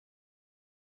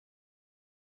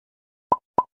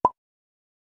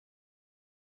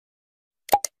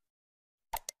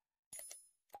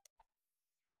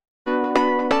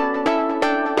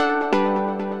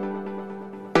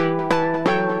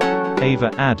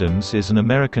Ava Addams is an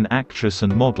American actress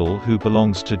and model who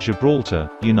belongs to Gibraltar,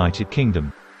 United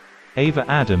Kingdom. Ava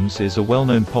Addams is a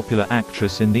well-known popular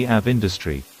actress in the AV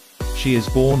industry. She is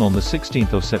born on the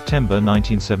 16th of September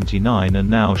 1979 and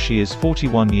now she is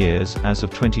 41 years as of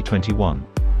 2021.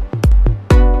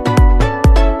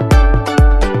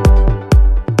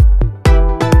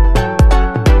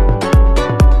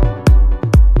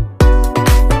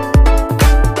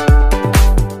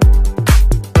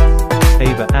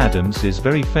 Ava Addams is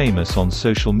very famous on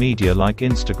social media like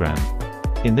Instagram.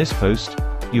 In this post,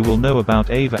 you will know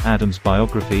about Ava Addams'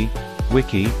 biography,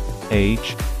 wiki,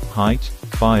 age, height,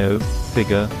 bio,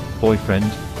 figure, boyfriend,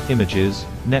 images,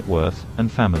 net worth,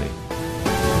 and family.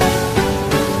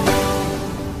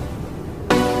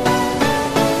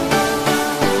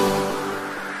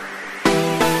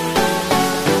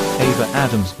 Ava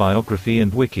Addams' biography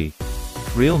and wiki.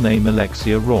 Real name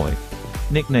Alexia Roy.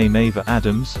 Nickname Ava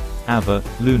Addams, Ava,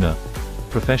 Luna.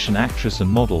 Profession actress and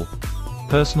model.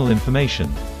 Personal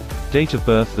information. Date of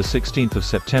birth the 16th of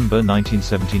September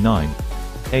 1979.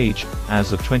 Age,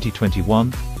 as of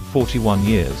 2021, 41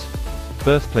 years.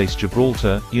 Birthplace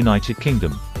Gibraltar, United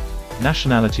Kingdom.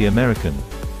 Nationality American.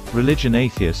 Religion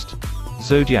atheist.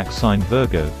 Zodiac sign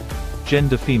Virgo.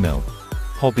 Gender female.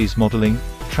 Hobbies modeling,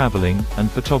 traveling, and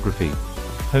photography.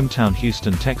 Hometown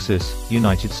Houston, Texas,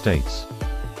 United States.